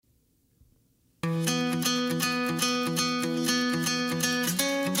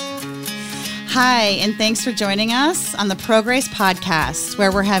Hi, and thanks for joining us on the Pro-Grace podcast,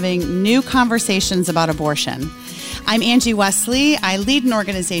 where we're having new conversations about abortion. I'm Angie Wesley. I lead an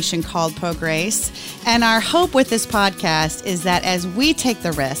organization called Pro-Grace, and our hope with this podcast is that as we take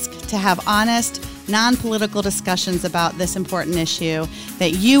the risk to have honest, non-political discussions about this important issue,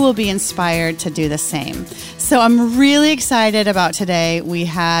 that you will be inspired to do the same. So I'm really excited about today. We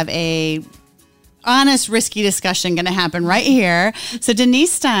have a honest, risky discussion going to happen right here. So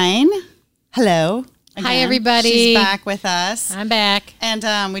Denise Stein, hello. Again. Hi, everybody. She's back with us. I'm back.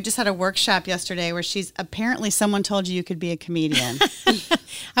 And we just had a workshop yesterday where apparently someone told you could be a comedian.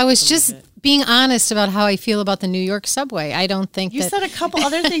 I was just being honest about how I feel about the New York subway. I don't think you said a couple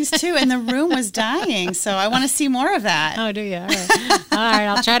other things too, and the room was dying. So I want to see more of that. Oh, do you? All right. All right,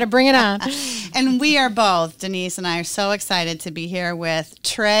 I'll try to bring it on. And we are both, Denise and I, are so excited to be here with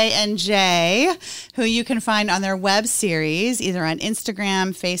Tray and Jea, who you can find on their web series, either on Instagram,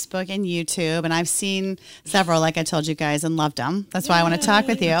 Facebook, and YouTube. And I've seen several, like I told you guys, and loved them. That's why I want to talk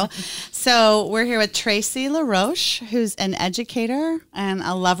with you. So we're here with Tracey Laroche, who's an educator and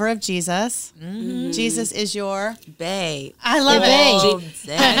a lover of Jesus. Mm-hmm. Jesus is your bae. I love it.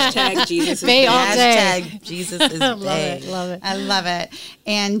 Hashtag Jesus is bae all day. Hashtag Jesus is bae. Love it. I love it.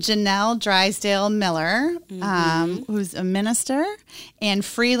 And Jeanelle Drysdale Miller, who's a minister and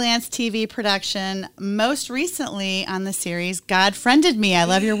freelance TV production, most recently on the series God Friended Me. I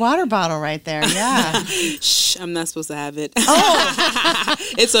love your water bottle right there. Yeah. Shh, I'm not supposed to have it. Oh.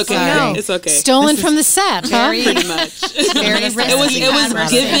 It's okay. Sorry. It's okay. Stolen from the set, Very, Pretty much. very risky It was given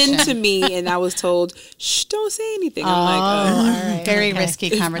conversation. to me, and I was told, shh, don't say anything. I'm like, all right. Very Okay.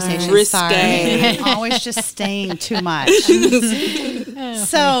 risky conversation. Risque. Sorry. Always just saying too much.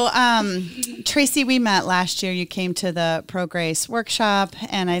 So, Tracey, we met last year. You came to the Pro-Grace workshop,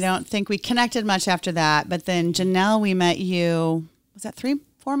 and I don't think we connected much after that. But then, Jeanelle, we met you, was that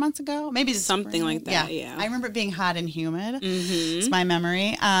 3-4 months ago? Maybe something like that, yeah. I remember it being hot and humid. It's my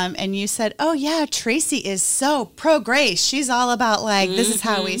memory. And you said, oh, yeah, Tracey is so pro-grace. She's all about, like, this is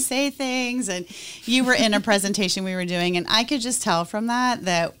how we say things. And you were in a presentation we were doing, and I could just tell from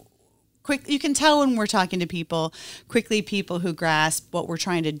that you can tell when we're talking to people, quickly people who grasp what we're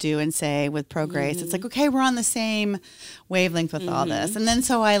trying to do and say with Pro-Grace. It's like, okay, we're on the same wavelength with all this. And then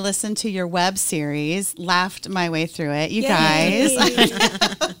so I listened to your web series, laughed my way through it. You guys.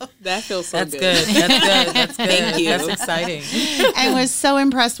 that feels so That's good. good. That's good. Thank you. That's exciting. I was so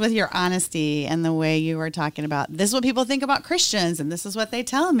impressed with your honesty and the way you were talking about, this is what people think about Christians, and this is what they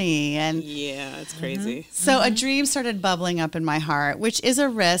tell me. And Yeah, it's crazy. so a dream started bubbling up in my heart, which is a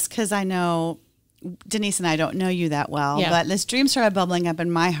risk because I know Denise and I don't know you that well, but this dream started bubbling up in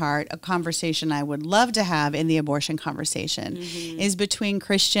my heart. A conversation I would love to have in the abortion conversation is between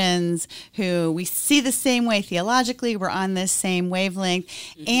Christians who we see the same way theologically, we're on this same wavelength,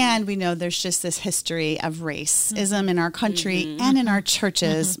 and we know there's just this history of racism in our country and in our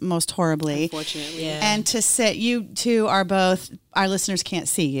churches, most horribly. Unfortunately. Yeah. And to sit, you two are both, our listeners can't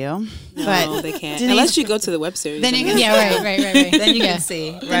see you. No, but they can't. Denise- Unless you go to the web series. Then you can Right. Then you Yeah. can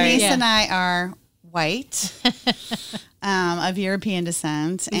see. Denise Right. and I are white, of European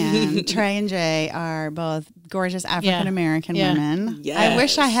descent, and Tray and Jea are both gorgeous African American women. Yes. I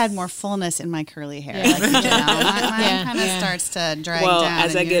wish I had more fullness in my curly hair. Like you know, mine kind of starts to drag Well, down.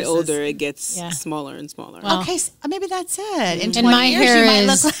 as I and get yours older, is- it gets smaller and smaller. Well, okay, so maybe that's it. In And 20 my years, hair you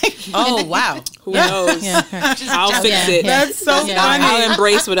might is- look like. Oh, wow. Who knows? I'll fix it. That's so funny. I'll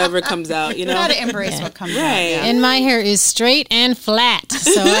embrace whatever comes out, you You know? got to embrace what comes out. Right. Yeah. And my hair is straight and flat,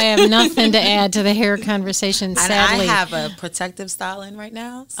 so I have nothing to add to the hair conversation, And sadly. I have a protective styling right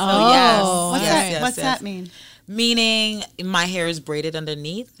now. So Oh. yes. What's yes, that? yes, What's yes. that mean? Meaning my hair is braided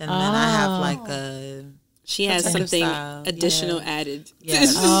underneath, and then I have like a She has Protective something style, additional added.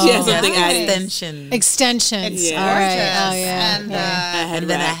 Yes. She has something yes, added. extension. Extensions. It's Yeah. All gorgeous. right. Oh, yeah. And, yeah. And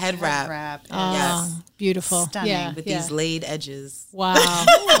then a head wrap. wrap. Oh, Yes. beautiful. Stunning. Yeah. With yeah. these laid edges. Wow.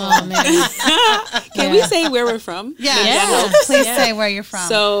 Oh, man. Can we say where we're from? Yeah. Please say where you're from.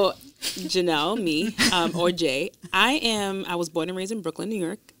 So, Jeanelle, me, or Jay, I was born and raised in Brooklyn, New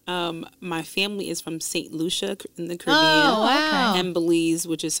York. My family is from St. Lucia in the Caribbean. Oh, wow. And Belize,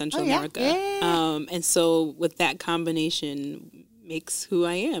 which is Central America. Yeah. And so with that combination makes who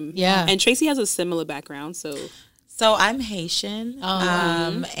I am. Yeah. And Tracey has a similar background, so So I'm Haitian,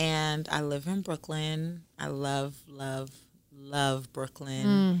 Oh. and I live in Brooklyn. I love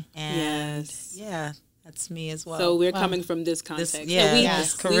Brooklyn. And yes. yeah, that's me as well. So we're coming from this this, context. yeah, we,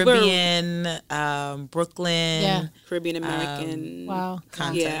 this we were Caribbean, Brooklyn Yeah. Caribbean American. Wow.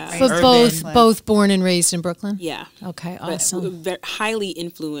 context. Yeah. right? But Urban. both born and raised in Brooklyn? Yeah. Okay, But awesome. very highly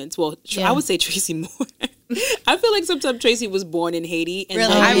influenced. Well, Yeah. I would say Tracey more. I feel like sometimes Tracey was born in Haiti. And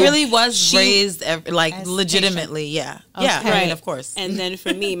Really? I really was raised like As legitimately. Yeah. Okay. Yeah. I Right. mean, of course. And then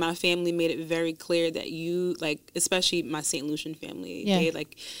for me, my family made it very clear that you, like, especially my St. Lucian family, they,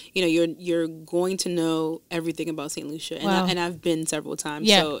 like, you know, you're going to know everything about St. Lucia. And, Wow. and I've been several times.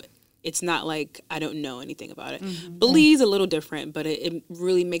 Yeah. So it's not like I don't know anything about it. Belize a little different, but it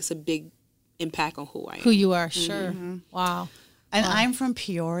really makes a big impact on who I am. Who you are, sure. Wow. And I'm from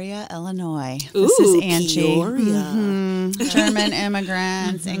Peoria, Illinois. Ooh, This is Angie. Peoria. German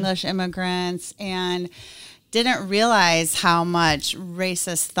immigrants, English immigrants, and didn't realize how much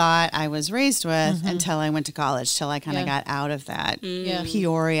racist thought I was raised with until I went to college, till I kind of got out of that Yeah.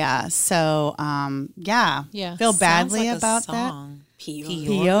 Peoria. So, Yeah. feel badly Sounds like a about that. song.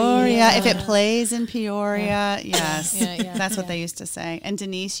 Peoria. If it plays in Peoria, yes. Yeah. That's what they used to say. And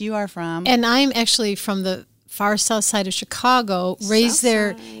Denise, you are from? And I'm actually from the far south side of Chicago, raised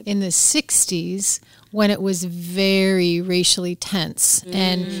there in the 60s when it was very racially tense.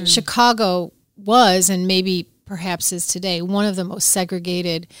 And Chicago was, and maybe perhaps is today, one of the most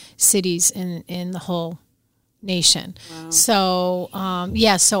segregated cities in the whole nation. Wow. So,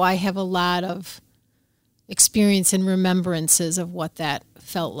 so I have a lot of experience and remembrances of what that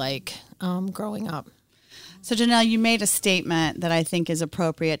felt like growing up. So, Jeanelle, you made a statement that I think is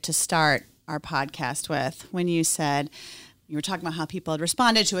appropriate to start our podcast with when you said, you were talking about how people had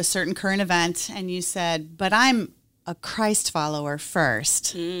responded to a certain current event, and you said, but I'm a Christ follower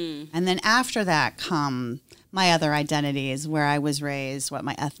first. And then after that come my other identities, where I was raised, what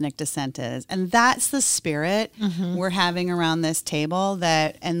my ethnic descent is. And that's the spirit we're having around this table,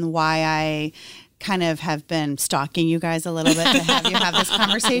 and why I kind of have been stalking you guys a little bit to have you have this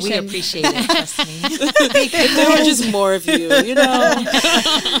conversation. We appreciate it, trust me. There were just more of you, you know.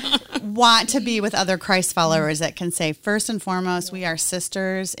 Want to be with other Christ followers that can say, first and foremost, we are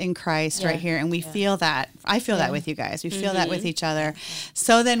sisters in Christ right here. And we feel that. I feel that with you guys. We feel that with each other.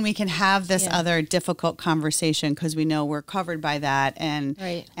 So then we can have this other difficult conversation because we know we're covered by that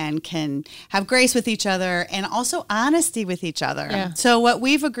and can have grace with each other and also honesty with each other. Yeah. So what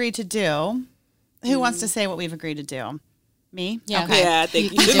we've agreed to do, who wants to say what we've agreed to do? Me? Yeah. Okay. Yeah, I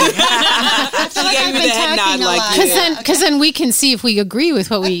think you do. I feel like I've been talking a lot. Because then we can see if we agree with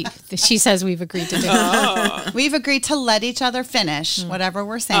what she says we've agreed to do. We've agreed to let each other finish whatever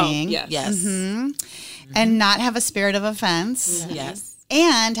we're saying. Yes. And not have a spirit of offense. Yes.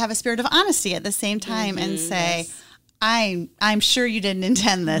 And have a spirit of honesty at the same time and say, I'm sure you didn't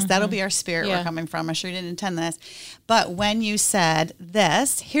intend this. That'll be our spirit we're coming from. I'm sure you didn't intend this. But when you said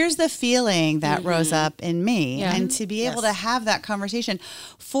this, here's the feeling that rose up in me. Yeah. And to be able to have that conversation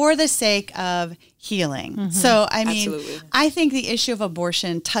for the sake of healing. So, I mean, Absolutely. I think the issue of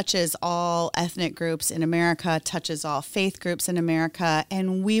abortion touches all ethnic groups in America, touches all faith groups in America,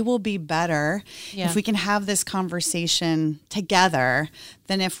 and we will be better if we can have this conversation together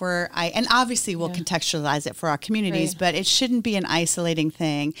than if and obviously we'll contextualize it for our communities, but it shouldn't be an isolating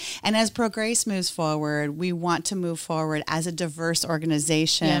thing. And as Pro Grace moves forward, we want to move forward as a diverse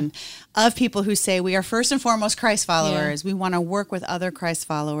organization of people who say we are first and foremost Christ followers. We want to work with other Christ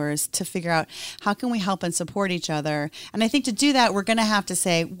followers to figure out how can we help and support each other. And I think to do that, we're going to have to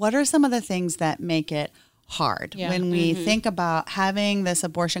say, what are some of the things that make it hard when we think about having this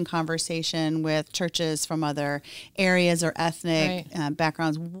abortion conversation with churches from other areas or ethnic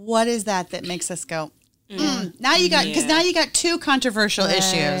backgrounds? What is that makes us go, now you got, because now you got two controversial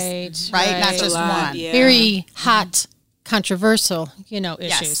issues, right? Not just one. Yeah. Very hot, controversial,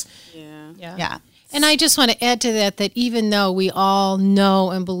 issues. Yeah. And I just want to add to that even though we all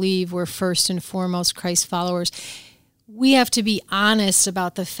know and believe we're first and foremost Christ followers, we have to be honest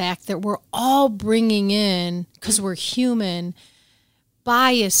about the fact that we're all bringing in, because we're human,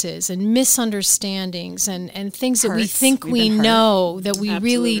 biases and misunderstandings and things that we think we know that we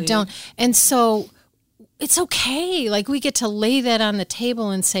really don't. And so it's okay. Like, we get to lay that on the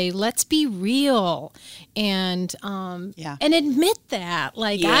table and say, let's be real and admit that.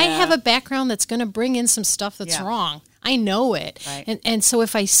 Like, I have a background that's going to bring in some stuff that's wrong. I know it. Right. And so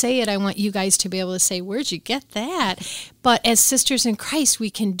if I say it, I want you guys to be able to say, where'd you get that? But as sisters in Christ, we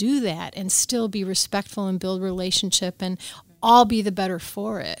can do that and still be respectful and build relationship and all be the better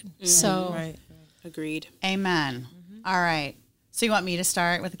for it. So, Agreed. Amen. All right. So you want me to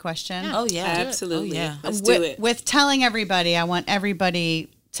start with a question? Oh, yeah. Absolutely. Oh, yeah. Let's do it. With telling everybody, I want everybody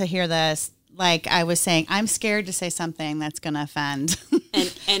to hear this. Like I was saying, I'm scared to say something that's going to offend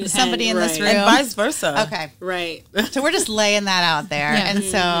and somebody in this room. And vice versa. Okay. Right. So we're just laying that out there. Yeah. And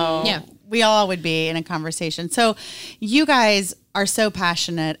so we all would be in a conversation. So you guys are so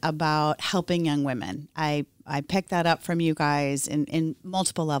passionate about helping young women. I picked that up from you guys in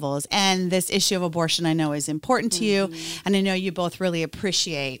multiple levels. And this issue of abortion, I know, is important to you. And I know you both really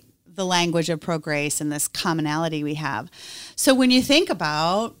appreciate the language of pro-grace and this commonality we have. So when you think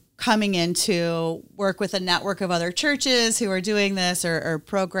about coming into work with a network of other churches who are doing this or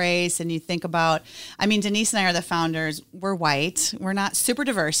pro-grace, and you think about, I mean, Denise and I are the founders. We're white. We're not super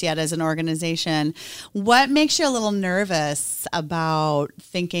diverse yet as an organization. What makes you a little nervous about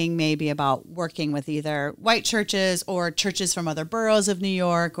thinking maybe about working with either white churches or churches from other boroughs of New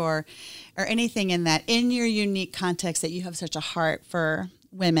York or anything in that, in your unique context that you have such a heart for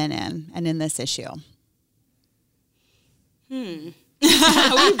women in and in this issue? We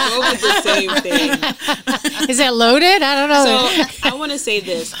both did the same thing. Is that loaded? I don't know. So I want to say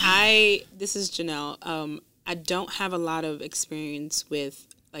this. This is Jeanelle. I don't have a lot of experience with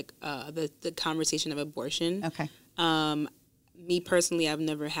like the conversation of abortion. Okay. Me personally, I've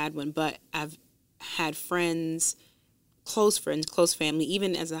never had one, but I've had friends, close family,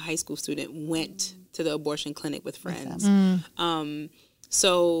 even as a high school student, went to the abortion clinic with friends.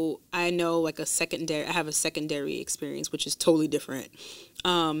 So I know like I have a secondary experience, which is totally different.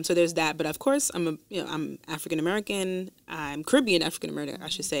 So there's that. But of course, I'm African American. I'm Caribbean African American, I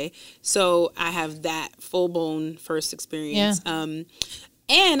should say. So I have that full blown first experience. Yeah.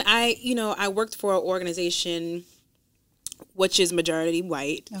 And I worked for an organization which is majority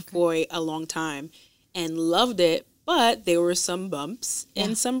white for a long time and loved it. But there were some bumps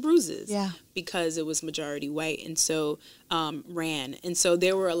and some bruises because it was majority white. And so ran. And so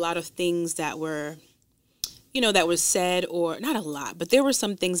there were a lot of things that were, that was said, or not a lot, but there were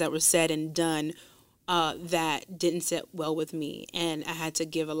some things that were said and done that didn't sit well with me. And I had to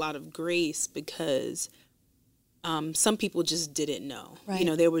give a lot of grace because some people just didn't know. Right.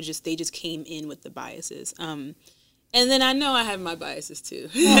 They just came in with the biases. And then I know I have my biases too.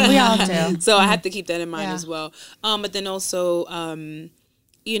 Well, we all do. So I have to keep that in mind as well. But then also,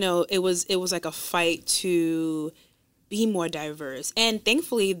 it was like a fight to be more diverse. And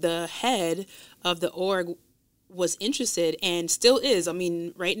thankfully, the head of the org was interested and still is. I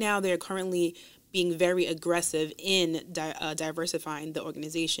mean, right now they're currently being very aggressive in diversifying the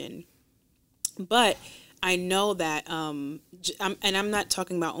organization. But I know that, and I'm not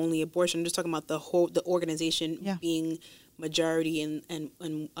talking about only abortion. I'm just talking about the organization being majority and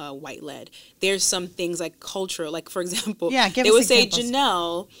white led. There's some things like cultural, like for example, they would say,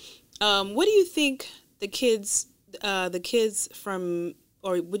 Jeanelle, what do you think the kids from,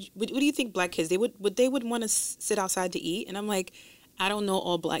 or what do you think black kids they would want to sit outside to eat? And I'm like, I don't know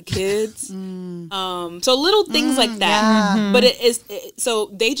all black kids. So little things like that. Yeah. But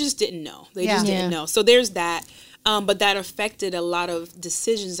so they just didn't know. They just didn't know. So there's that. But that affected a lot of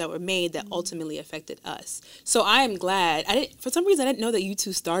decisions that were made that ultimately affected us. So I am glad. For some reason, I didn't know that you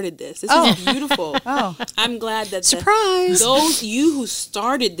two started this. This is beautiful. I'm glad that those you who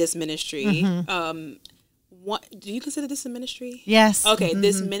started this ministry, do you consider this a ministry? Yes. Okay,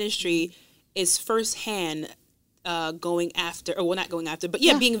 this ministry is firsthand going after, or well, not going after, but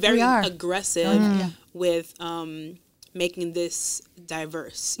being very aggressive with making this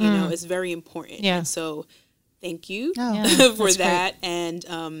diverse. It's very important. Yeah. And so thank you for that. Great.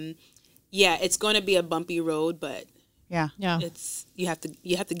 And it's going to be a bumpy road, but it's you have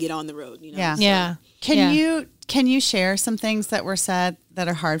to get on the road. Yeah. Can you share some things that were said that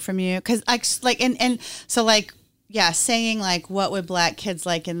are hard from you? Because saying like, what would black kids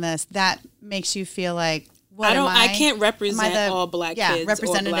like in this? That makes you feel like, I can't represent all black kids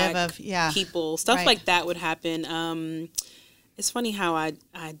representative or black of people. Stuff like that would happen. It's funny how I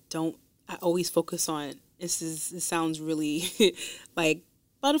always focus on it sounds really like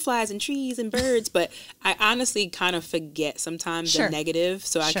butterflies and trees and birds, but I honestly kind of forget sometimes the negative,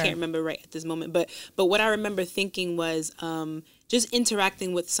 so I can't remember right at this moment. But what I remember thinking was just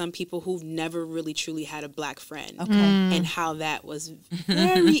interacting with some people who've never really truly had a black friend, and how that was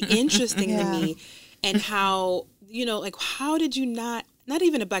very interesting to me. And how, how did you not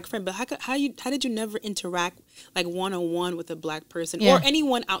even a black friend, but how did you never interact like one-on-one with a black person or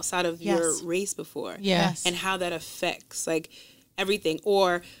anyone outside of your race before? Yes. And how that affects like everything.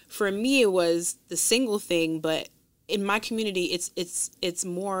 Or for me, it was the single thing, but in my community, it's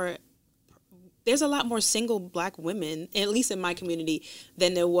more, there's a lot more single black women, at least in my community,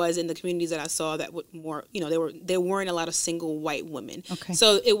 than there was in the communities that I saw that would more, there weren't a lot of single white women. Okay.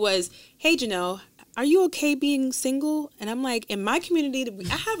 So it was, hey, Jeanelle, are you okay being single? And I'm like, in my community,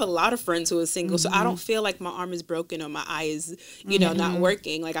 I have a lot of friends who are single, so I don't feel like my arm is broken or my eye is, not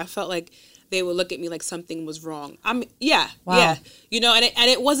working. Like I felt like they would look at me like something was wrong. And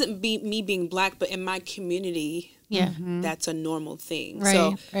it wasn't me being black, but in my community, that's a normal thing.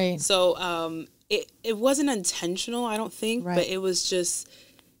 Right, So it wasn't intentional, I don't think, Right. but it was just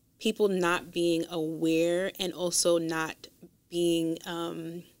people not being aware and also not being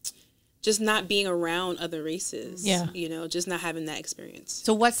just not being around other races. Yeah. You know, just not having that experience.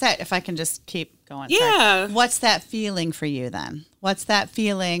 So what's that, if I can just keep going? Yeah. Sorry. What's that feeling for you then? What's that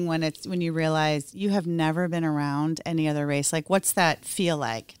feeling when you realize you have never been around any other race? Like, what's that feel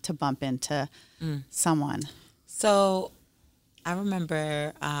like to bump into someone? So I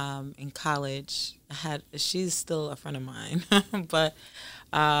remember in college, she's still a friend of mine, but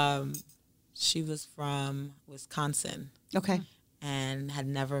she was from Wisconsin. Okay. And had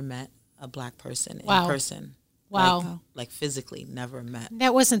never met a Black person in Wow. person. Wow. Like physically, never met.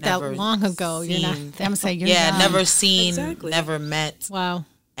 That wasn't that Never long ago. You're not. seen- I'm saying you're Yeah, young. never seen, Exactly. never met Wow.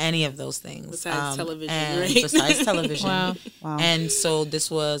 any of those things. Besides television, and right? Besides television. Wow. Wow. And so this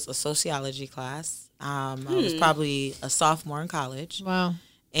was a sociology class. I was probably a sophomore in college. Wow.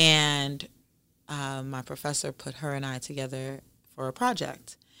 And my professor put her and I together for a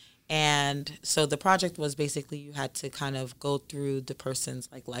project. And so the project was basically you had to kind of go through the person's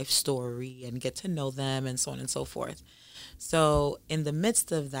like life story and get to know them and so on and so forth. So in the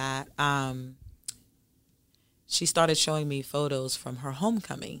midst of that, she started showing me photos from her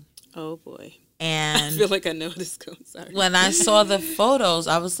homecoming. Oh boy. I And feel like I know this goes. Sorry. when I saw the photos,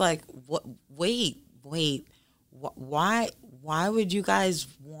 I was like, "What? Wait. Why would you guys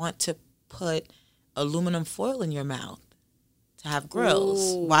want to put aluminum foil in your mouth to have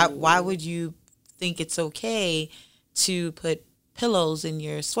grills? Ooh. Why would you think it's okay to put pillows in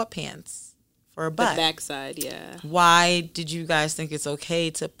your sweatpants for a The butt? backside, yeah. Why did you guys think it's okay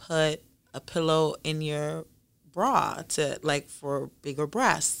to put a pillow in your bra to like for bigger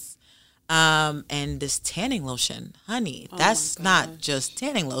breasts? And this tanning lotion, honey, that's not just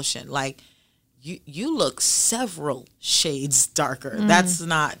tanning lotion. Like you look several shades darker. That's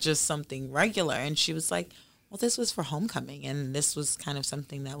not just something regular. And she was like, well, this was for homecoming, and this was kind of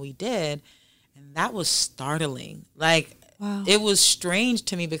something that we did. And that was startling. Like, Wow. it was strange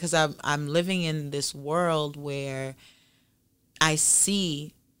to me because I'm living in this world where I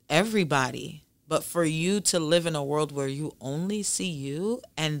see everybody. But for you to live in a world where you only see you,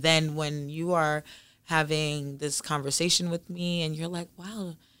 and then when you are having this conversation with me and you're like,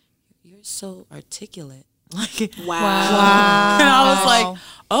 wow, you're so articulate. Like, Wow. and I was like,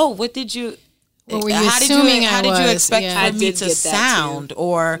 oh, what did you... What were you how assuming how I did you was? expect Yeah. for I me did to get that sound? too.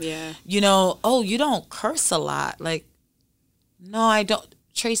 Or, Yeah. you know, oh, you don't curse a lot. Like, no, I don't.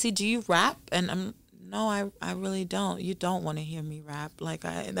 Tracy, do you rap? And no, I really don't. You don't want to hear me rap. Like,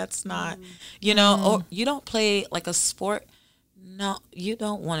 that's not, you know, or you don't play like a sport. No, you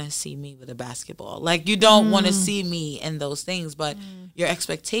don't want to see me with a basketball. Like, you don't want to see me in those things. But your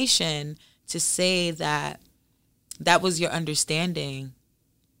expectation to say that was your understanding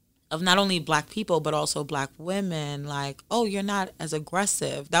of not only Black people, but also Black women, like, oh, you're not as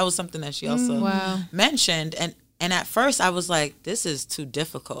aggressive. That was something that she also mentioned. And at first I was like, this is too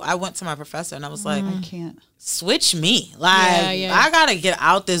difficult. I went to my professor and I was like, I can't. switch me. Like, Yeah. I got to get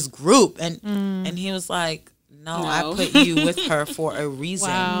out this group. And he was like, no, I put you with her for a reason.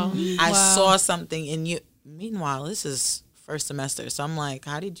 Wow. I Wow. saw something in you. Meanwhile, this is first semester. So I'm like,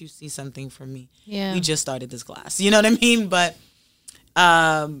 how did you see something from me? Yeah. We just started this class. You know what I mean? But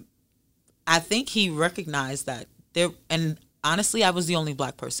I think he recognized that there, and honestly, I was the only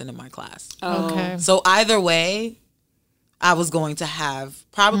Black person in my class. Okay. So either way, I was going to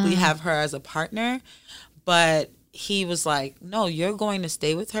probably have her as a partner, but he was like, no, you're going to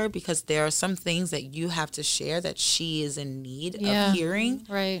stay with her because there are some things that you have to share that she is in need of hearing.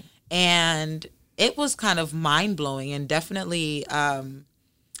 Right. And it was kind of mind-blowing and definitely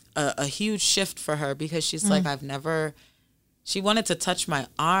a huge shift for her because she's like, she wanted to touch my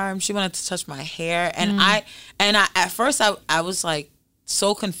arm. She wanted to touch my hair. And I at first I was like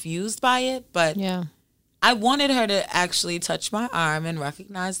so confused by it, but Yeah. I wanted her to actually touch my arm and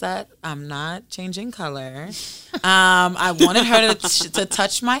recognize that I'm not changing color. I wanted her to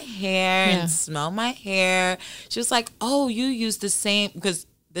touch my hair and smell my hair. She was like, oh, you use the same, because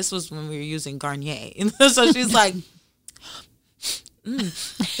this was when we were using Garnier. So she's like,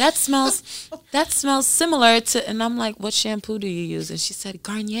 that smells similar to, and I'm like, what shampoo do you use? And she said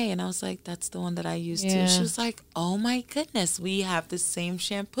Garnier, and I was like, that's the one that I use too. She was like, oh my goodness, we have the same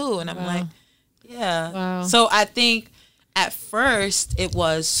shampoo. And I'm like, yeah. Wow. So I think at first it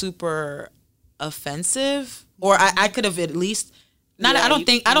was super offensive, or I could have at least not. Yeah,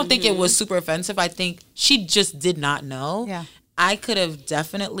 I don't think it was super offensive. I think she just did not know. Yeah. I could have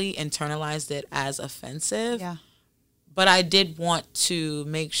definitely internalized it as offensive. Yeah. But I did want to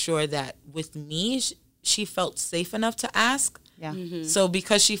make sure that with me, she felt safe enough to ask. Yeah. Mm-hmm. So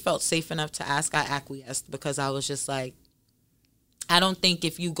because she felt safe enough to ask, I acquiesced because I was just like, I don't think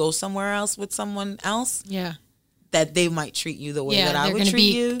if you go somewhere else with someone else, that they might treat you the way that I would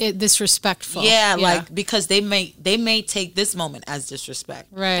treat you. Disrespectful. Yeah, like because they may take this moment as disrespect.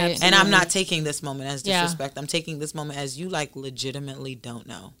 Right. Absolutely. And I'm not taking this moment as disrespect. I'm taking this moment as you like legitimately don't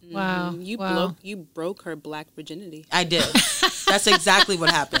know. Wow. You broke her black virginity. I did. That's exactly what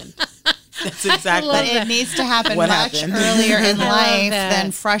happened. That's exactly. But it needs to happen much earlier in life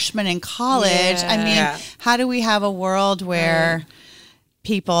than freshman in college. Yeah. I mean, how do we have a world where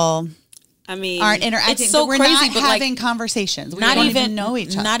people aren't interacting? It's so we're crazy, not but having conversations. We don't even know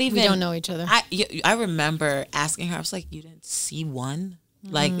each other. Not even. We don't know each other. I remember asking her. I was like, "You didn't see one."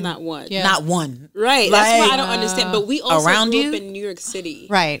 Like not one. Yeah. Not one. Right. Like, that's why I don't understand. But we also around grew you? up in New York City.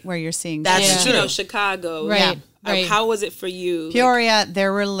 Right, where you're seeing That's true. You know, Chicago. Right. Yeah. Right. How was it for you? Peoria,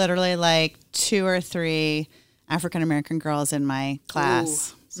 there were literally like 2 or 3 African American girls in my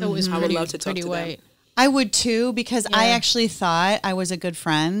class. So it was I would pretty, love to talk pretty to them. white. I would too, because I actually thought I was a good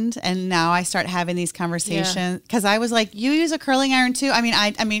friend, and now I start having these conversations because I was like, "You use a curling iron too?" I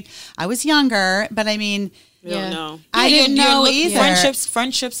mean, I was younger, but I mean, We don't know. I didn't know either.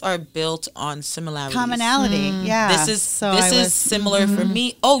 Friendships are built on similarities. Commonality, yeah. This is similar for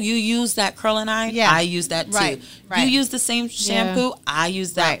me. Oh, you use that curling iron? Yeah. I use that too. Right. You use the same shampoo? I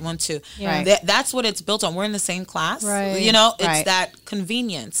use that one too. Right. That's what it's built on. We're in the same class. Right. You know, it's Right. that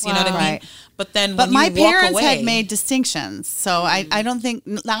convenience. You know what I mean? Right. But then But when my you walk parents away, had made distinctions, so I don't think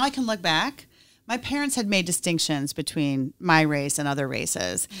now I can look back. My parents had made distinctions between my race and other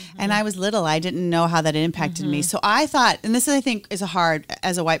races. And I was little. I didn't know how that impacted me. So I thought, and this I think is hard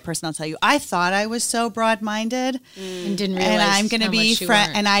as a white person, I'll tell you, I thought I was so broad-minded. And didn't realize And I'm going to how be much you friend.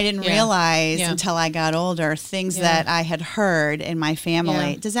 weren't. And I didn't realize Yeah. until I got older things that I had heard in my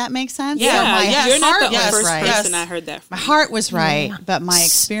family. Yeah. Does that make sense? Yeah, So my yes. You're not the heart was first right. person I heard that from. My heart was right, but my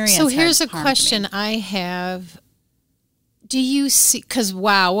experience. So here's had a harmed question me. I have. Do you see, because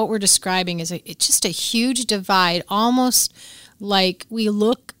wow, what we're describing is it's just a huge divide, almost like we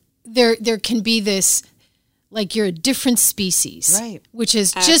look, there can be this, like you're a different species. Right. Which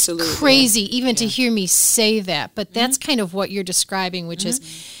is Absolutely. just crazy even to hear me say that. But that's kind of what you're describing, which is,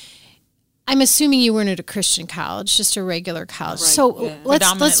 I'm assuming you weren't at a Christian college, just a regular college. Right. So let's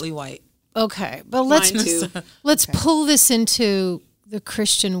predominantly white. okay, but Mine too. let's pull this into the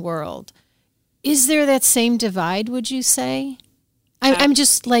Christian world. Is there that same divide, would you say? I'm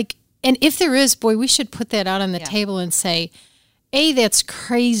just like, and if there is, boy, we should put that out on the table and say, A, that's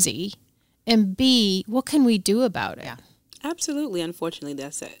crazy, and B, what can we do about it? Yeah. Absolutely. Unfortunately,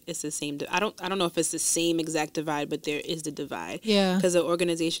 that's it. It's the same. I don't know if it's the same exact divide, but there is the divide. Yeah. Because the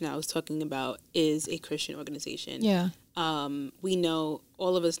organization I was talking about is a Christian organization. Yeah. We know,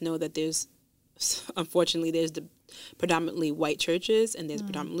 all of us know that unfortunately, there's the predominantly white churches and there's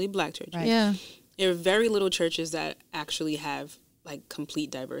predominantly black churches. Right. Yeah. There are very little churches that actually have like complete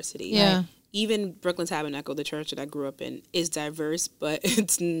diversity. Yeah. Right? Even Brooklyn Tabernacle, the church that I grew up in, is diverse, but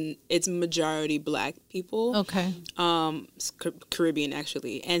it's majority black people. Okay. Caribbean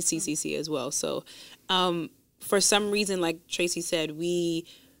actually, and CCC as well. So, for some reason, like Tracey said, we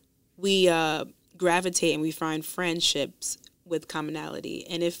gravitate and we find friendships with commonality.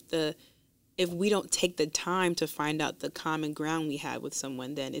 And if we don't take the time to find out the common ground we have with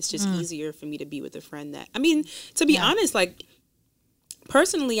someone, then it's just easier for me to be with a friend that, I mean, to be honest, like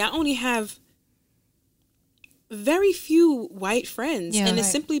personally, I only have very few white friends, and it's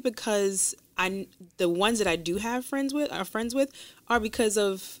simply because the ones that I do have friends with are because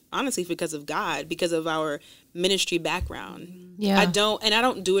of God, because of our ministry background. Yeah. I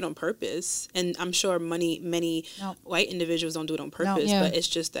don't do it on purpose, and I'm sure many white individuals don't do it on purpose, Yeah. but it's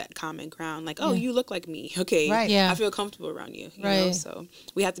just that common ground, like, oh, you look like me, okay, Right. Yeah. I feel comfortable around you, you Right. know? So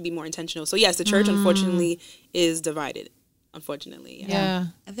we have to be more intentional. So yes, the church unfortunately is divided. Unfortunately, Yeah.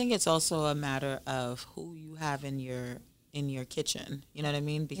 I think it's also a matter of who you have in your kitchen. You know what I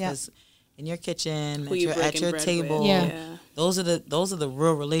mean? Because in your kitchen, Who you at breaking your bread table, with. Yeah. those are the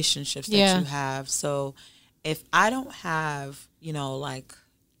real relationships that Yeah. you have. So if I don't have, like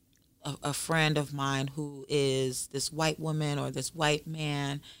a friend of mine who is this white woman or this white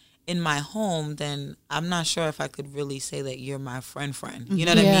man in my home, then I'm not sure if I could really say that you're my friend. You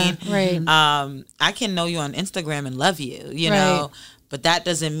know what I mean? Right. I can know you on Instagram and love you, you Right. know, but that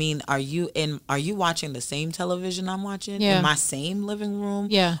doesn't mean are you watching the same television I'm watching in my same living room?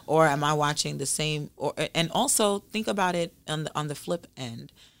 Yeah. Or am I watching the same? And also think about it on the flip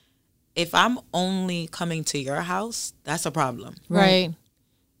end. If I'm only coming to your house, that's a problem. Right.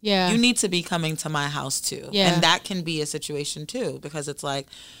 Yeah. You need to be coming to my house too. Yeah. And that can be a situation too, because it's like,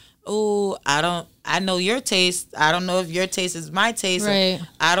 oh, I know your taste. I don't know if your taste is my taste. Right.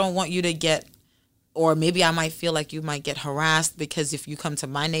 I don't want you to get, or maybe I might feel like you might get harassed because if you come to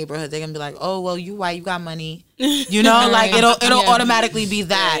my neighborhood, they're going to be like, oh, well, you white, you got money. You know, like it'll automatically be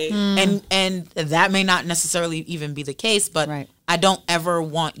that. Right. And that may not necessarily even be the case, but I don't ever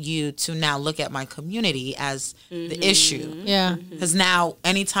want you to now look at my community as the issue. Yeah. Because now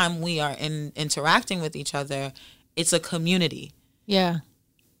anytime we are interacting with each other, it's a community. Yeah.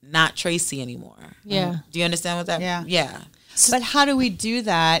 Not Tracey anymore. Yeah. Do you understand what that? Yeah. But how do we do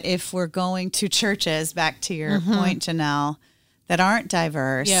that if we're going to churches, back to your point, Jeanelle, that aren't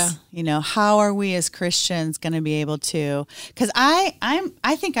diverse? Yeah. You know, how are we as Christians going to be able to? Because I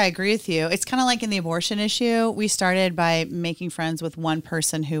think I agree with you. It's kind of like in the abortion issue. We started by making friends with one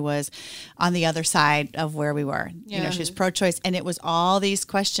person who was on the other side of where we were. Yeah. You know, she was pro-choice, and it was all these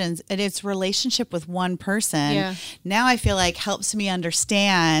questions, and it's relationship with one person. Yeah. Now I feel like helps me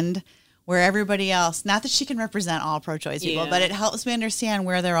understand where everybody else, not that she can represent all pro-choice people, but it helps me understand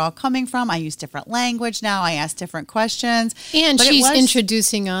where they're all coming from. I use different language now. I ask different questions. And she's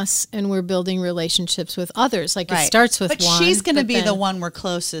introducing us, and we're building relationships with others. Like it starts with but one. But she's going to be the one we're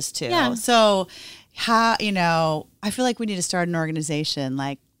closest to. Yeah. So how, you know, I feel like we need to start an organization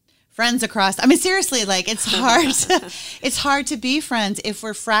like Friends Across. I mean, seriously, like it's hard. It's hard to be friends if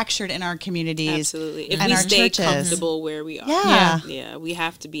we're fractured in our communities. Absolutely. If and we our stay churches. comfortable where we are. Yeah. We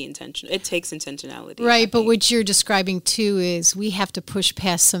have to be intentional. It takes intentionality. Right. But what you're describing too is we have to push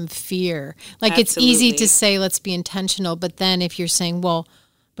past some fear. Like it's easy to say, let's be intentional. But then if you're saying, well,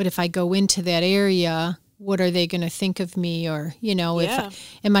 but if I go into that area, what are they going to think of me? Or, you know,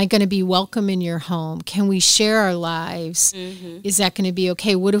 am I going to be welcome in your home? Can we share our lives? Is that going to be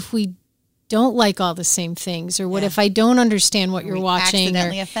okay? What if we don't like all the same things? Or what if I don't understand what you're watching?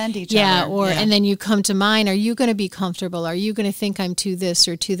 Accidentally offend each other. And then you come to mine. Are you going to be comfortable? Are you going to think I'm to this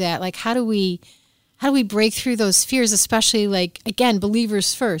or to that? Like, how do we break through those fears, especially like, again,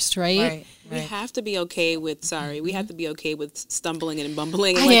 believers first, right? We have to be okay with stumbling and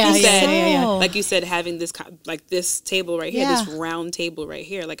bumbling. And like you said, having this like this table right here, this round table right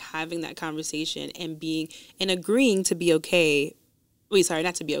here, like having that conversation and agreeing to be okay. Wait, sorry,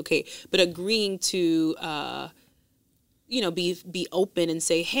 not to be okay, but agreeing to be open and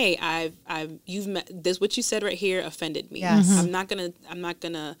say, hey, you've met this. What you said right here offended me. Yes. I'm not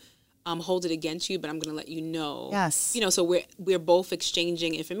gonna hold it against you, but I'm going to let you know. Yes. You know, so we're both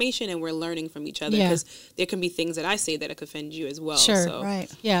exchanging information and we're learning from each other because there can be things that I say that could offend you as well. Sure. So.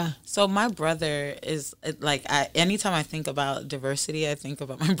 Right. Yeah. So my brother is like, anytime I think about diversity, I think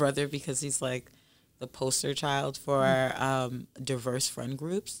about my brother because he's like the poster child for diverse friend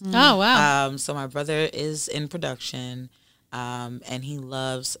groups. Oh, wow. So my brother is in production and he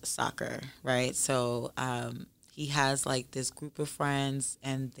loves soccer, right? So, he has like this group of friends,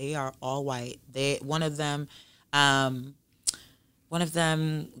 and they are all white. One of them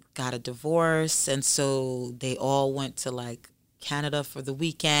got a divorce, and so they all went to like Canada for the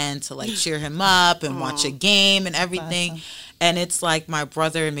weekend to like cheer him up and watch a game and everything. Awesome. And it's like my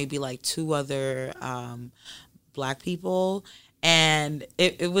brother and maybe like two other Black people, and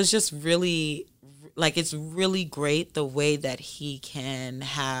it was just really like it's really great the way that he can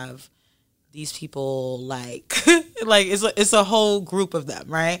have these people like it's a whole group of them,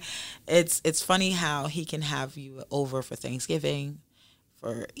 right? It's funny how he can have you over for Thanksgiving,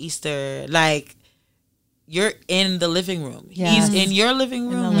 for Easter, like you're in the living room. Yes. He's in your living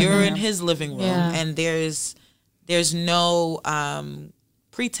room, you're in his living room, and there's no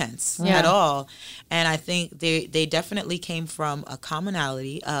pretense at all. And I think they definitely came from a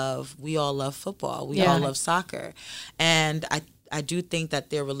commonality of we all love football, we all love soccer, and I do think that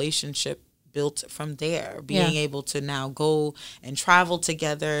their relationship built from there, being able to now go and travel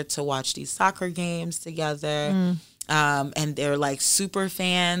together to watch these soccer games together. And they're like super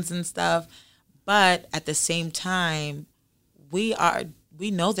fans and stuff. But at the same time, we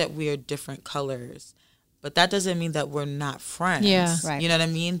know that we are different colors, but that doesn't mean that we're not friends. Yeah. Right. You know what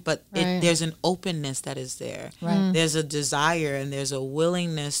I mean? But there's an openness that is there. Right. There's a desire and there's a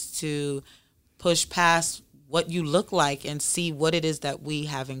willingness to push past what you look like and see what it is that we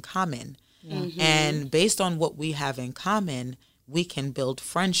have in common. And based on what we have in common, we can build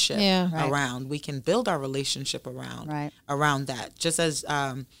friendship around. We can build our relationship around that. Just as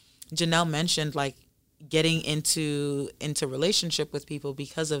Jeanelle mentioned, like getting into relationship with people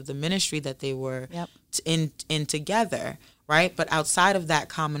because of the ministry that they were in together, right? But outside of that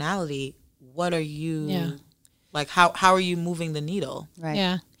commonality, what are you like? How are you moving the needle? Right.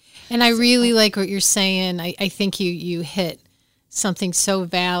 Yeah. And I really like what you're saying. I think you hit something so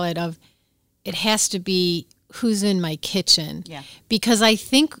valid of it has to be who's in my kitchen. Yeah. Because I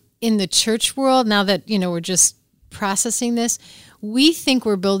think in the church world, now that, we're just processing this, we think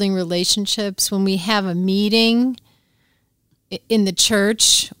we're building relationships when we have a meeting in the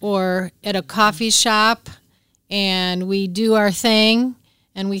church or at a coffee shop and we do our thing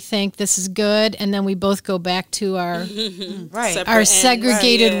and we think this is good, and then we both go back to our our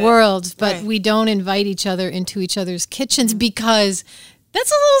segregated worlds, but we don't invite each other into each other's kitchens because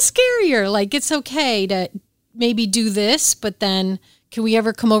that's a little scarier. Like, it's okay to maybe do this, but then can we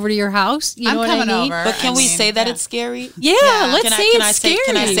ever come over to your house? You know what I mean? But can we say that it's scary? Yeah, let's say it's scary.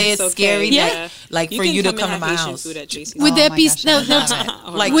 Can I say it's scary that, like, for you to come to my house? Would that be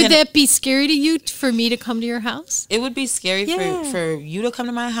would that be scary to you for me to come to your house? It would be scary for you to come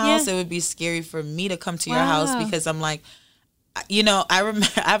to my house. It would be scary for me to come to your house because I'm like, I remember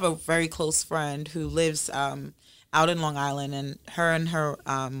I have a very close friend who lives out in Long Island, and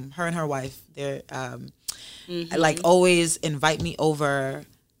her wife, they're like always invite me over,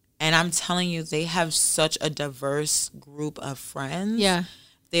 and I'm telling you, they have such a diverse group of friends. Yeah,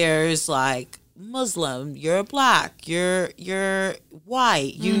 there's like Muslim, you're black, you're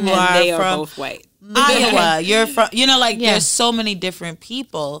white, they are both white. Iowa, you're from, there's so many different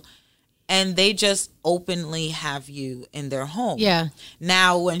people, and they just openly have you in their home. Yeah.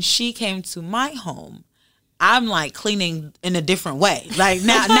 Now, when she came to my home, I'm like cleaning in a different way. Like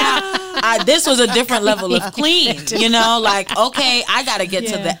now, this was a different level of clean. Like, okay, I got to get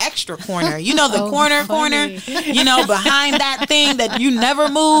to the extra corner. The corner, behind that thing that you never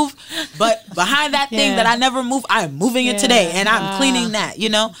move, but behind that thing that I never move, I'm moving it today, and I'm cleaning that.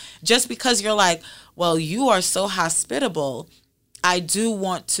 Just because you're like, well, you are so hospitable, I do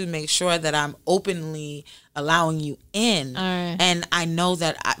want to make sure that I'm openly allowing you in, and I know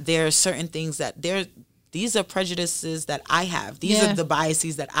that there are certain things that these are prejudices that I have. These are the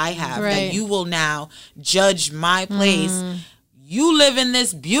biases that I have. That you will now judge my place. You live in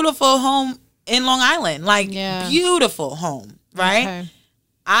this beautiful home in Long Island, beautiful home, right? Okay.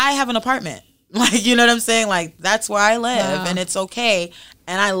 I have an apartment. You know what I'm saying? Like, that's where I live, and it's okay.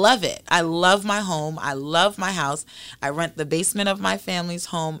 And I love it. I love my home. I love my house. I rent the basement of my family's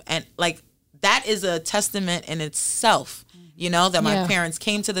home. And that is a testament in itself. That my parents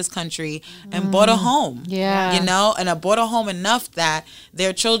came to this country and bought a home. Yeah. And I bought a home enough that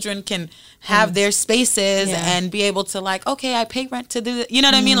their children can have their spaces and be able to okay, I pay rent to do this. You know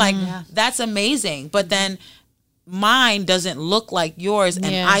what I mean? That's amazing. But then mine doesn't look like yours, and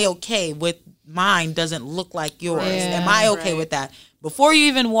I okay with mine doesn't look like yours. Am I okay with that? Before you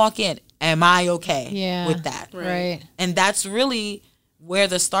even walk in, am I okay with that? Right. And that's really where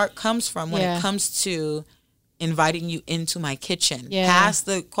the start comes from when it comes to inviting you into my kitchen, past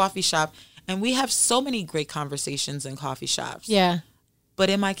the coffee shop. And we have so many great conversations in coffee shops. Yeah. But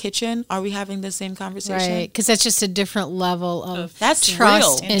in my kitchen, are we having the same conversation? Right. Because that's just a different level of that's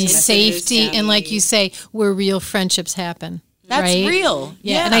trust real. and safety. And like you say, where real friendships happen. That's right? real.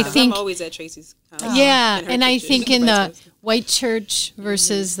 Yeah. And I think I'm always at Tracey's house. And I think in the white church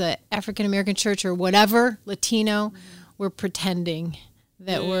versus the African American church or whatever, Latino, we're pretending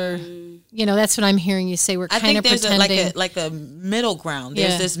that we're, that's what I'm hearing you say. We're kind of pretending. I think there's like a middle ground.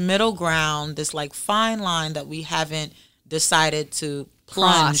 There's this middle ground, this fine line that we haven't decided to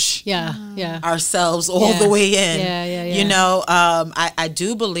plunge ourselves all the way in. I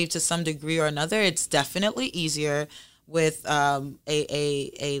do believe to some degree or another, it's definitely easier with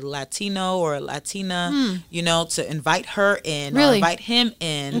a Latino or a Latina, to invite her in or invite him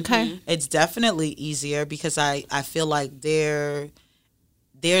in. Okay. It's definitely easier because I feel like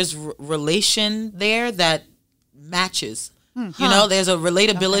there's relation there that matches. There's a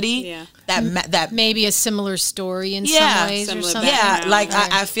relatability that maybe a similar story in some ways or something. Yeah,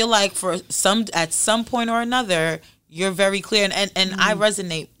 I feel like at some point or another, you're very clear, and I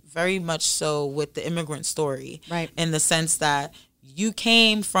resonate very much so with the immigrant story, right? In the sense that you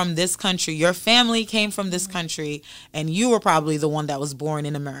came from this country, your family came from this country, and you were probably the one that was born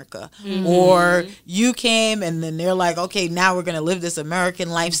in America. Or you came and then they're like, okay, now we're going to live this American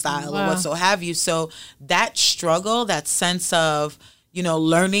lifestyle or what so have you. So that struggle, that sense of,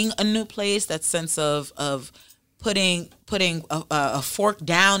 learning a new place, that sense of putting a fork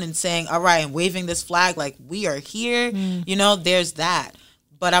down and saying, all right, and waving this flag like we are here, there's that.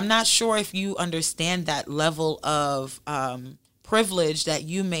 But I'm not sure if you understand that level of privilege that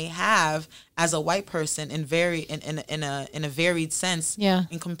you may have as a white person in a varied sense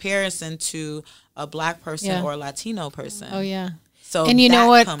in comparison to a black person or a Latino person. Oh yeah. So and you know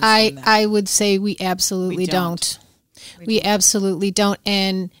what? I would say we absolutely don't. We absolutely don't.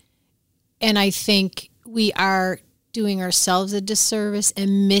 And I think we are doing ourselves a disservice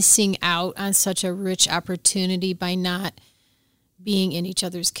and missing out on such a rich opportunity by not being in each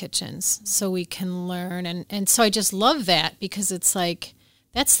other's kitchens so we can learn. And so I just love that because it's like,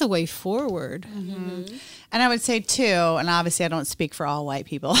 that's the way forward. Mm-hmm. And I would say too, and obviously I don't speak for all white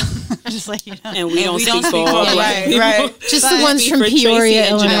people, just like you know, and we don't speak for all white people. Right. Just the ones from Peoria,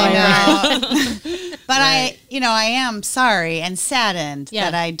 Illinois. But I am sorry and saddened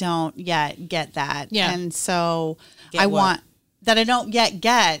that I don't yet get that. Yeah. And so I want that I don't yet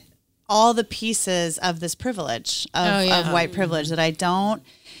get all the pieces of this privilege of white privilege, that I don't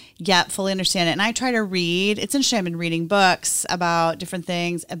yet fully understand it. And I try to read. It's interesting. I've been reading books about different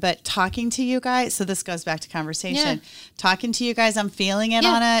things, but talking to you guys. So this goes back to conversation. Yeah. Talking to you guys, I'm feeling it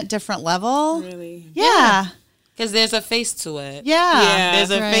on a different level. Really? Yeah. Because there's a face to it. Yeah. There's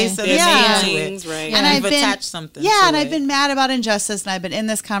a face of the name to it. Right. And I've attached something to and it. I've been mad about injustice, and I've been in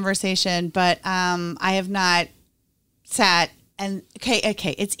this conversation, but I have not sat. And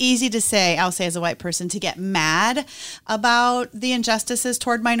okay, it's easy to say, I'll say as a white person, to get mad about the injustices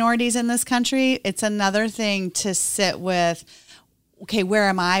toward minorities in this country. It's another thing to sit with, okay, where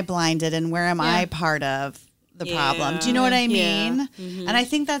am I blinded and where am I part of the problem? Do you know what I mean? Yeah. Mm-hmm. And I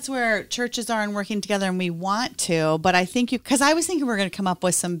think that's where churches are in working together, and we want to. But I think because I was thinking we're going to come up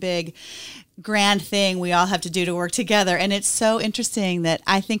with some big grand thing we all have to do to work together. And it's so interesting that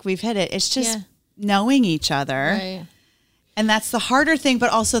I think we've hit it. It's just knowing each other. Right. And that's the harder thing, but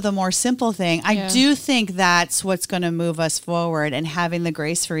also the more simple thing. I do think that's what's going to move us forward, and having the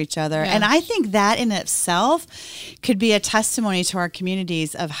grace for each other. Yeah. And I think that in itself could be a testimony to our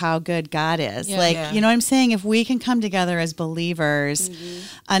communities of how good God is. Yeah. You know what I'm saying? If we can come together as believers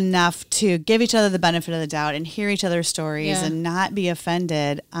enough to give each other the benefit of the doubt and hear each other's stories and not be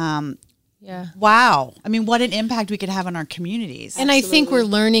offended, wow. I mean, what an impact we could have on our communities. And I think we're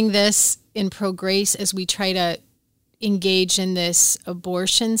learning this in Pro Grace as we try to engage in this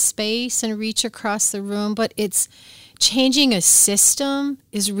abortion space and reach across the room, but it's changing a system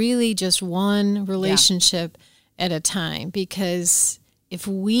is really just one relationship at a time, because if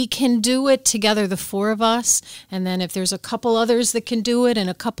we can do it together, the four of us, and then if there's a couple others that can do it,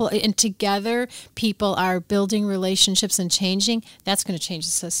 and together people are building relationships and changing, that's going to change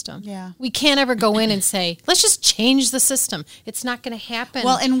the system. Yeah. We can't ever go in and say, let's just change the system. It's not going to happen.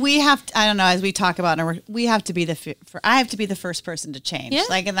 Well, and we have to, I don't know, as we talk about it, we have to be I have to be the first person to change. Yeah.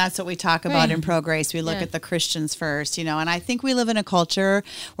 And that's what we talk about in Pro Grace. We look at the Christians first, and I think we live in a culture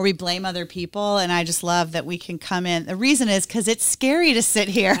where we blame other people, and I just love that we can come in. The reason is because it's scary to sit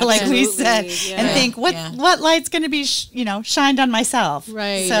here, like we said, and think what light's going to be shined on myself,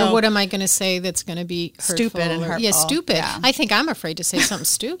 right? So, or what am I going to say that's going to be hurtful stupid and hurtful? Yeah, stupid. Yeah. I think I'm afraid to say something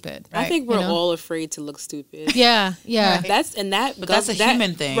stupid. Right? I think we're all afraid to look stupid. Yeah. Right. That's a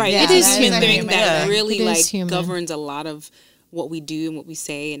human thing, right? Yeah, it is human thing that really human. Governs a lot of what we do and what we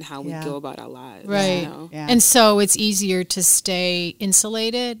say and how we go about our lives, right? And so it's easier to stay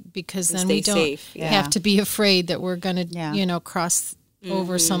insulated because then we don't have to be afraid that we're going to cross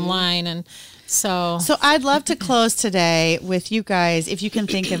over some line. And so I'd love to close today with you guys, if you can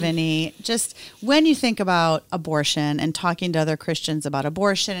think of any, just when you think about abortion and talking to other Christians about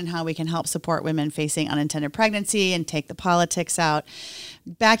abortion and how we can help support women facing unintended pregnancy and take the politics out,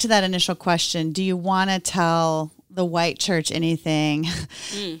 back to that initial question, do you want to tell the white church anything,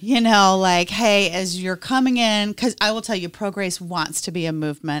 like, hey, as you're coming in, because I will tell you, Pro Grace wants to be a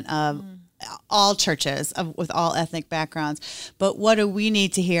movement of all churches with all ethnic backgrounds. But what do we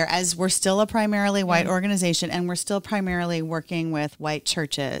need to hear, as we're still a primarily white organization and we're still primarily working with white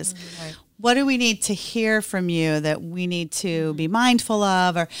churches? Right. What do we need to hear from you that we need to be mindful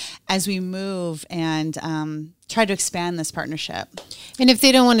of, or as we move and try to expand this partnership? And if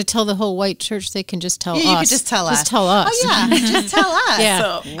they don't want to tell the whole white church, they can just tell us. You could just tell us. Just tell us. Oh, yeah. Just tell us.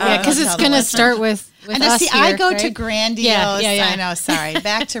 Because it's going to start with and us see, here, I go right? to grandiose. Yeah. I know. Sorry.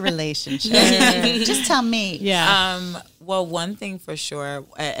 Back to relationship. Just tell me. Yeah. Well, one thing for sure,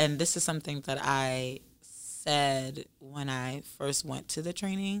 and this is something that I said when I first went to the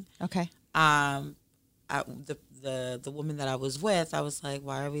training. Okay. The woman that I was with, I was like,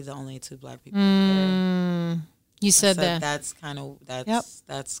 why are we the only two black people here? You said that. That's kind of that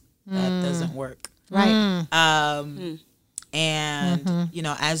doesn't work. Right. And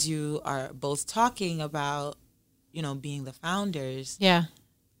as you are both talking about, being the founders,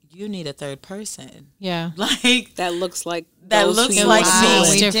 you need a third person. Yeah. Like that looks like me. We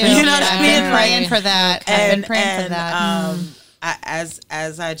do. You know what I mean? I've been praying for that. I've been praying for that. As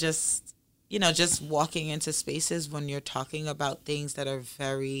I just, just walking into spaces when you're talking about things that are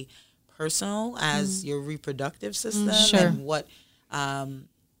very personal, as your reproductive system and what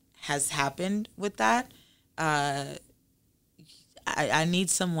has happened with that, I need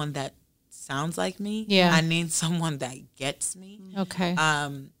someone that sounds like me. Yeah. I need someone that gets me. Okay.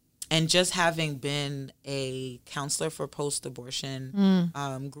 And just having been a counselor for post-abortion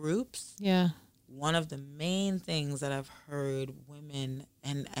groups, Yeah. one of the main things that I've heard women,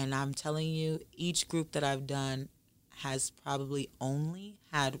 and I'm telling you, each group that I've done has probably only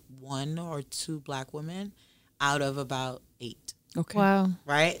had 1 or 2 Black women out of about 8. Okay. Wow.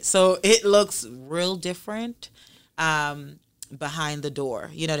 Right? So it looks real different behind the door.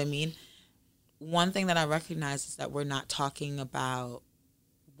 You know what I mean? One thing that I recognize is that we're not talking about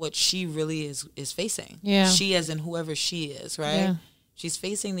what she really is facing. Yeah. She as in whoever she is, right? Yeah. She's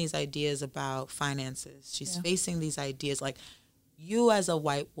facing these ideas about finances. She's facing these ideas like, you as a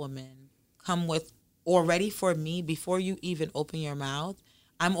white woman come with already, for me, before you even open your mouth,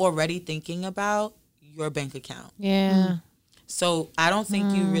 I'm already thinking about your bank account. Yeah. So I don't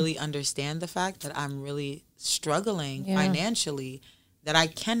think you really understand the fact that I'm really struggling financially, that I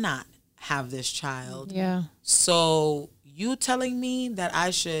cannot have this child. Yeah. So you telling me that I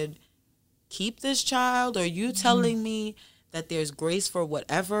should keep this child, or you telling me that there's grace for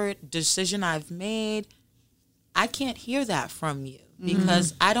whatever decision I've made, I can't hear that from you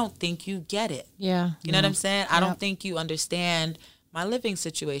because I don't think you get it. Yeah. You know what I'm saying? I don't think you understand my living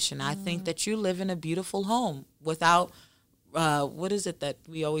situation. I think that you live in a beautiful home without, what is it that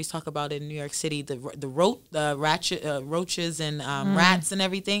we always talk about in New York City? The roaches and rats and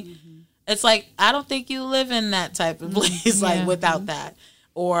everything. It's like, I don't think you live in that type of place, like without that.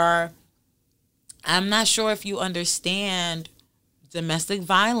 Or I'm not sure if you understand domestic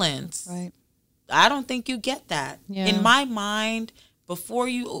violence. Right. I don't think you get that. Yeah. In my mind, before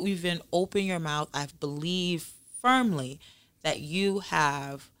you even open your mouth, I believe firmly that you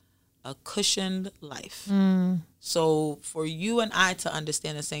have a cushioned life. So for you and I to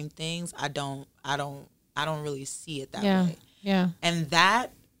understand the same things, I don't really see it that way. Yeah. And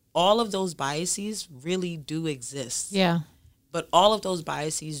that all of those biases really do exist. Yeah. But all of those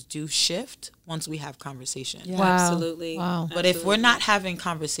biases do shift once we have conversation. Yeah. Wow. Absolutely. Wow. But if we're not having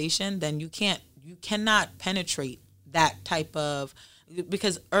conversation, then you cannot penetrate that type of,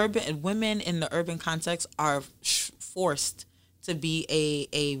 because urban women in the urban context are forced to be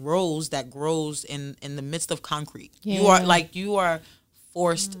a rose that grows in the midst of concrete. Yeah. You are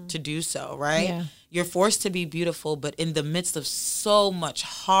forced to do so, right? Yeah. You're forced to be beautiful, but in the midst of so much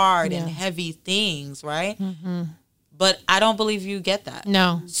hard and heavy things, right? But I don't believe you get that.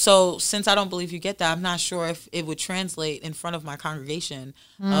 No. So since I don't believe you get that, I'm not sure if it would translate in front of my congregation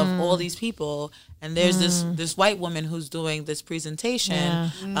of all these people. And there's this white woman who's doing this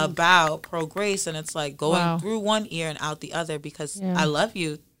presentation about pro-grace, and it's like going through one ear and out the other, because I love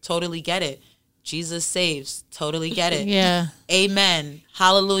you, totally get it. Jesus saves, totally get it. Yeah. Amen.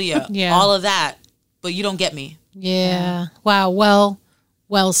 Hallelujah. Yeah. All of that. But you don't get me. Yeah. Wow.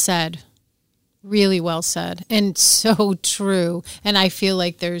 Well said. Really well said. And so true. And I feel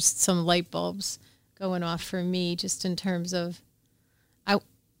like there's some light bulbs going off for me, just in terms of,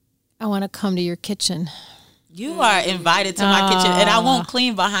 I want to come to your kitchen. You are invited to my kitchen, and I won't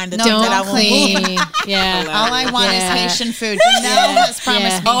clean behind the thing Don't that I won't clean. move. Yeah. All I want is Haitian food. Jeanelle has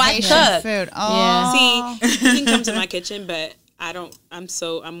promised me I Haitian cook. food. Yeah. See, you can come to my kitchen, but I don't. I'm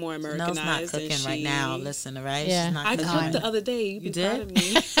more Americanized. Janelle's not cooking than right now. Listen, right? Yeah. She's not I cooking. cooked the other day. You'd be You did? proud of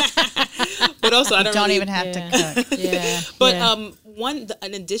me. But also, I don't Don't really, even have to cook. Yeah. But yeah.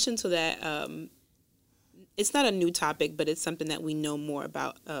 in addition to that, it's not a new topic, but it's something that we know more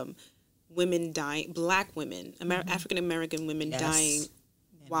about. Women dying, Black women, African American women dying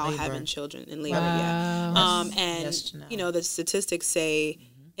while labor. having children in labor. Wow. Yeah, and Yes, Jeanelle. you know the statistics say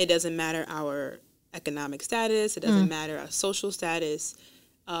it doesn't matter our economic status, it doesn't matter our social status.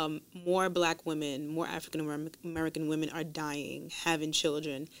 More Black women, more African American women are dying having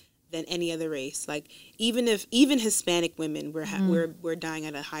children than any other race. Like even Hispanic women, we're dying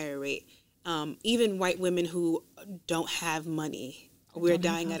at a higher rate. Even white women who don't have money, we're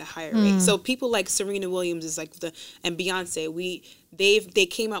dying at a higher rate. So people like Serena Williams is like and Beyonce,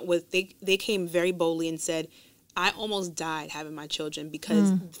 they came very boldly and said, I almost died having my children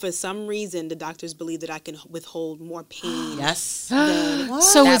because for some reason the doctors believe that I can withhold more pain. Yes. So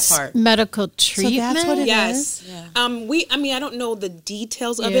That it's part. medical treatment. that's what it Yes. Yeah. I don't know the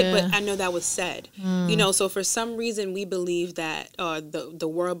details of it, but I know that was said. You know, so for some reason we believe that the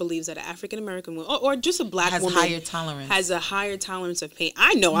world believes that an African American woman or just a Black Has woman higher tolerance. has a higher tolerance of pain.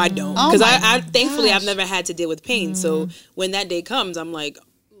 I know I don't, because I thankfully I've never had to deal with pain. So when that day comes, I'm like,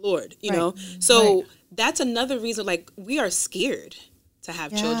 Lord, you know. So that's another reason. Like, we are scared to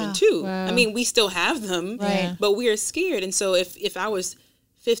have children too. Wow. I mean, we still have them, Right. but we are scared. And so if I was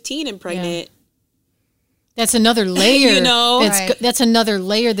 15 and pregnant, That's another layer. You know? That's another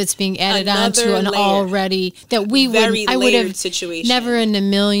layer that's being added on to an already that we would. I would have situation. Never in a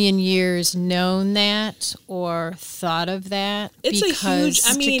million years known that or thought of that. It's a huge.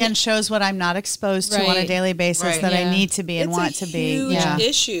 I mean, again, shows what I'm not exposed to on a daily basis that I need to be and want to be. It's a huge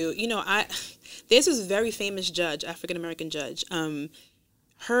issue. You know, there's this very famous judge, African American judge.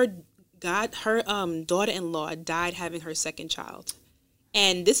 Her daughter-in-law died having her second child,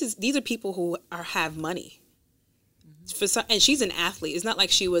 and these are people who have money. And she's an athlete. It's not like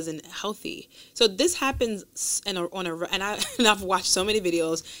she wasn't healthy. So this happens and I've watched so many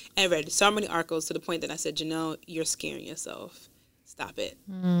videos and read so many articles to the point that I said, Jeanelle, you're scaring yourself. Stop it.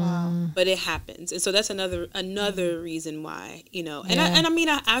 Wow. But it happens. And so that's another reason why, you know. And I mean,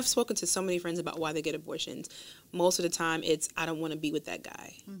 I've spoken to so many friends about why they get abortions. Most of the time it's, I don't want to be with that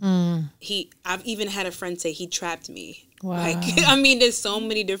guy. I've even had a friend say he trapped me. Wow. Like, I mean, there's so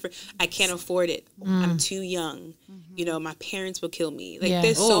many different, I can't afford it. I'm too young. You know, my parents will kill me. Like,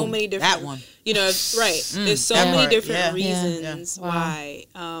 there's so many different, that one. You know, right. There's so many different reasons why,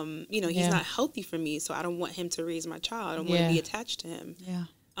 you know, he's not healthy for me. So I don't want him to raise my child. I don't want to be attached to him.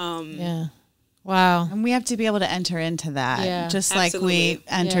 Wow. And we have to be able to enter into that, just like we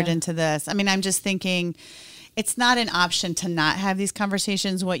entered into this. I mean, I'm just thinking it's not an option to not have these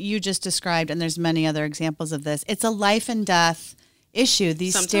conversations. What you just described, and there's many other examples of this, it's a life and death issue.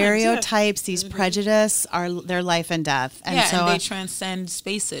 These stereotypes, these prejudice they're life and death. And so and they transcend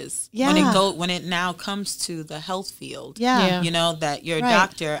spaces. Yeah. When it now comes to the health field. Yeah. You know, that your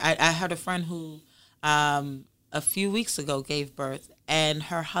doctor, I had a friend who a few weeks ago gave birth, and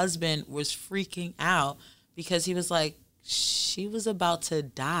her husband was freaking out because he was like, she was about to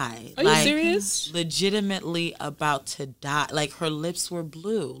die. Are you serious? Legitimately about to die. Like, her lips were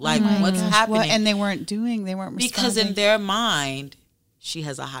blue. Like, what's happening? And they weren't responding. Because in their mind, she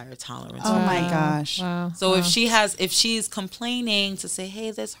has a higher tolerance. Oh my gosh. Wow. So if she's complaining to say, hey,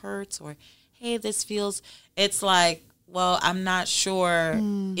 this hurts, or hey, this feels, it's like, well, I'm not sure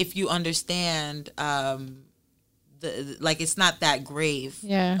if you understand, like, it's not that grave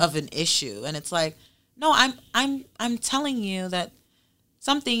of an issue. And it's like, no, I'm telling you that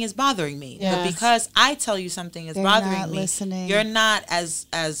something is bothering me. But because I tell you something is bothering me, listening. You're not as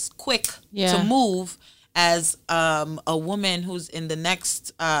quick to move as a woman who's in the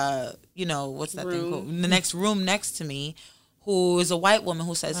next what's that thing called? In the next room next to me, who is a white woman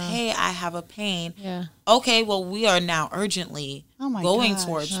who says, hey, I have a pain. Yeah. Okay, well, we are now urgently going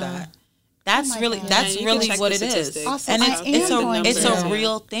towards that. That's really what it is. Also, and it's a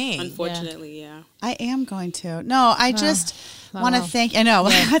real thing. Unfortunately, I am going to. No, I just want to thank. I know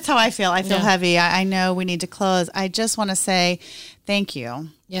that's how I feel. I feel heavy. I know we need to close. I just want to say thank you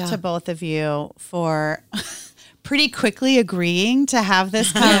to both of you for pretty quickly agreeing to have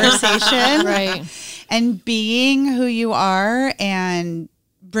this conversation, and being who you are and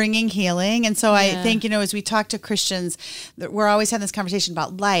bringing healing. And so I think, as we talk to Christians, that we're always having this conversation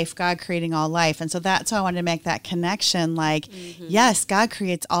about life, God creating all life. And so that's why I wanted to make that connection. Like, yes, God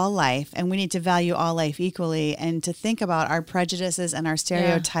creates all life, and we need to value all life equally, and to think about our prejudices and our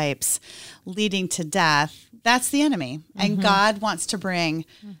stereotypes leading to death. That's the enemy. And God wants to bring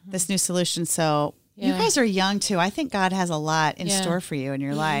this new solution. So you guys are young too. I think God has a lot in store for you in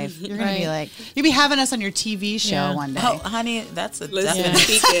your life. You're going to be like, you'll be having us on your TV show one day. Oh, honey, that's a definite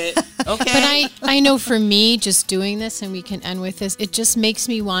speak it. Okay. But I know for me, just doing this, and we can end with this, it just makes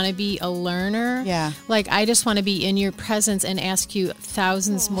me want to be a learner. Yeah. Like, I just want to be in your presence and ask you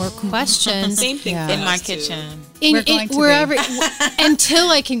thousands more questions. Same thing in my kitchen. Wherever until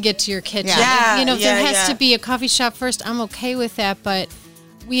I can get to your kitchen. Yeah. If there has to be a coffee shop first, I'm okay with that, but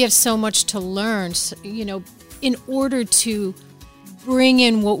we have so much to learn, in order to bring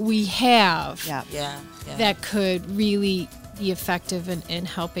in what we have that could really be effective in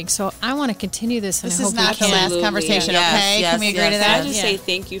helping. So I want to continue this. And This I is hope not the last conversation, okay? Yes, Can we agree to that? I just say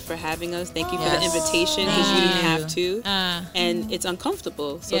thank you for having us. Thank you for the invitation, because you didn't have to. And it's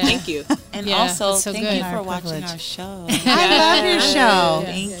uncomfortable. So thank you. And also, so thank good. you for Our watching privilege. our show. I love your show.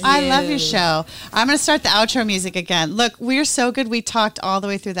 Thank you. I love your show. I'm going to start the outro music again. Look, we're so good. We talked all the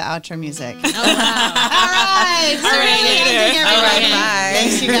way through the outro music. Oh, wow. All right. All right, later. All right, bye.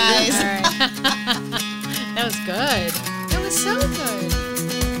 Thanks, you guys. That was good. That was so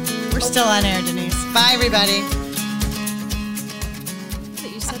good. We're still on air, Denise. Bye, everybody.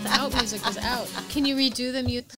 You said the out music was out. Can you redo the mute?